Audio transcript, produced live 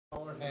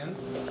overhand.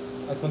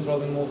 I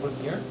control him over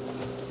here.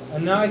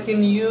 And now I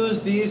can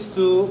use this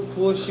to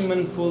push him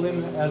and pull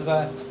him as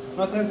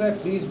not as I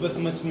please, but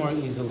much more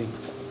easily.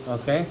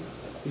 Okay?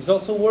 This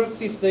also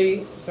works if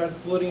they start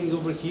putting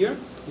over here.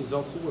 This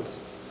also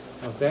works.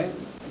 Okay?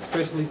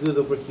 Especially good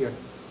over here.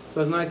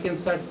 Because now I can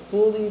start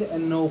pulling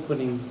and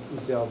opening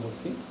his elbow.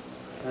 See?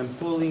 I'm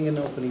pulling and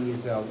opening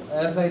his elbow.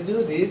 As I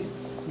do this,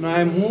 now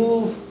I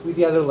move with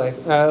the other leg,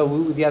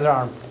 with the other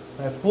arm.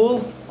 I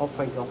pull, off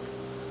I go.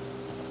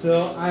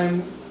 So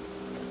I'm,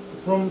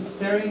 from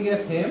staring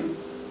at him,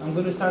 I'm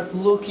going to start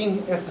looking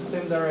at the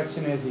same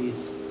direction as he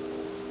is.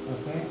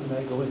 Okay, and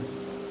I go in.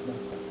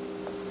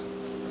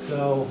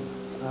 So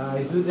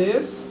I do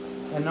this,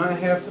 and now I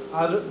have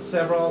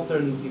several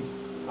alternatives.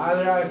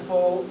 Either I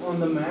fall on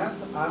the mat,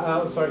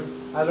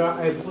 either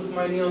I put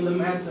my knee on the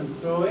mat and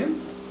throw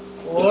him,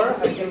 or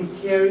I can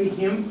carry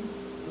him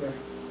here,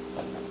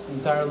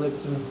 entirely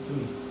to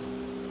me.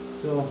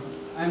 So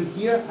I'm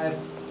here, I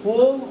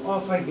pull,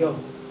 off I go.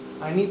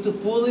 I need to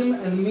pull him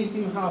and meet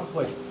him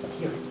halfway,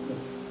 here.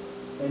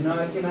 And now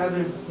I can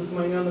either put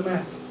my knee on the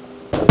mat,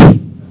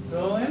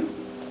 throw him,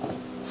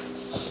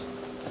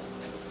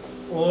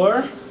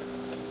 or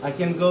I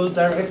can go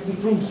directly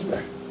from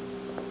here.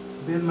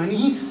 Bend my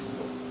knees.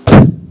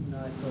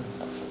 Now I throw.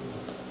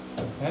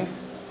 Okay?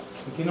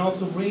 You can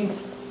also bring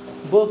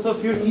both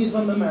of your knees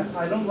on the mat.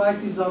 I don't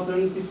like this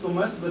alternative so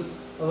much, but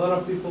a lot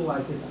of people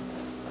like it.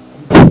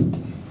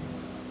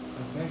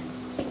 Okay?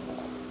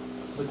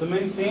 But the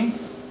main thing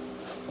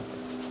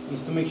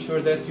is to make sure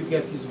that you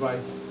get this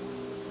right.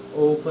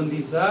 Open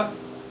this up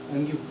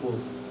and you pull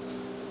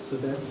so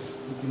that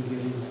you can get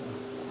inside.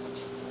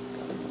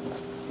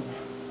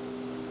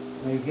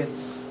 Now you get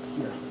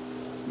here.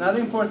 Another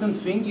important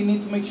thing, you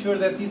need to make sure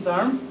that this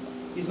arm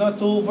is not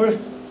over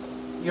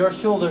your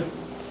shoulder.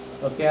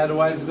 Okay,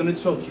 otherwise it's going to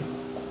choke you.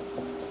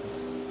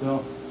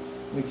 So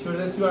make sure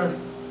that you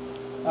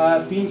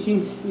are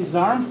pinching his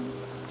arm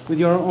with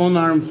your own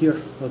arm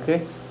here.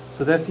 Okay,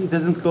 so that it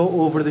doesn't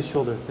go over the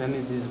shoulder. Then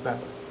it is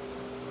bad.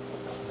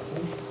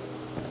 Okay.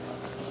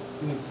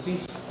 You need to see.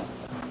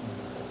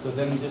 So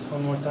then just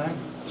one more time.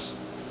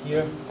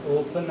 Here,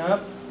 open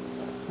up,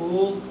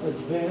 pull,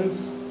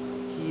 advance.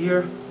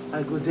 Here,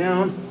 I go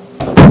down.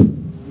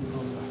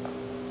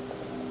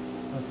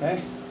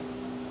 Okay.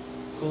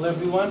 Cool,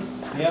 everyone?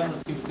 Yeah,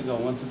 let's give it a go.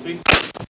 1, 2, 3.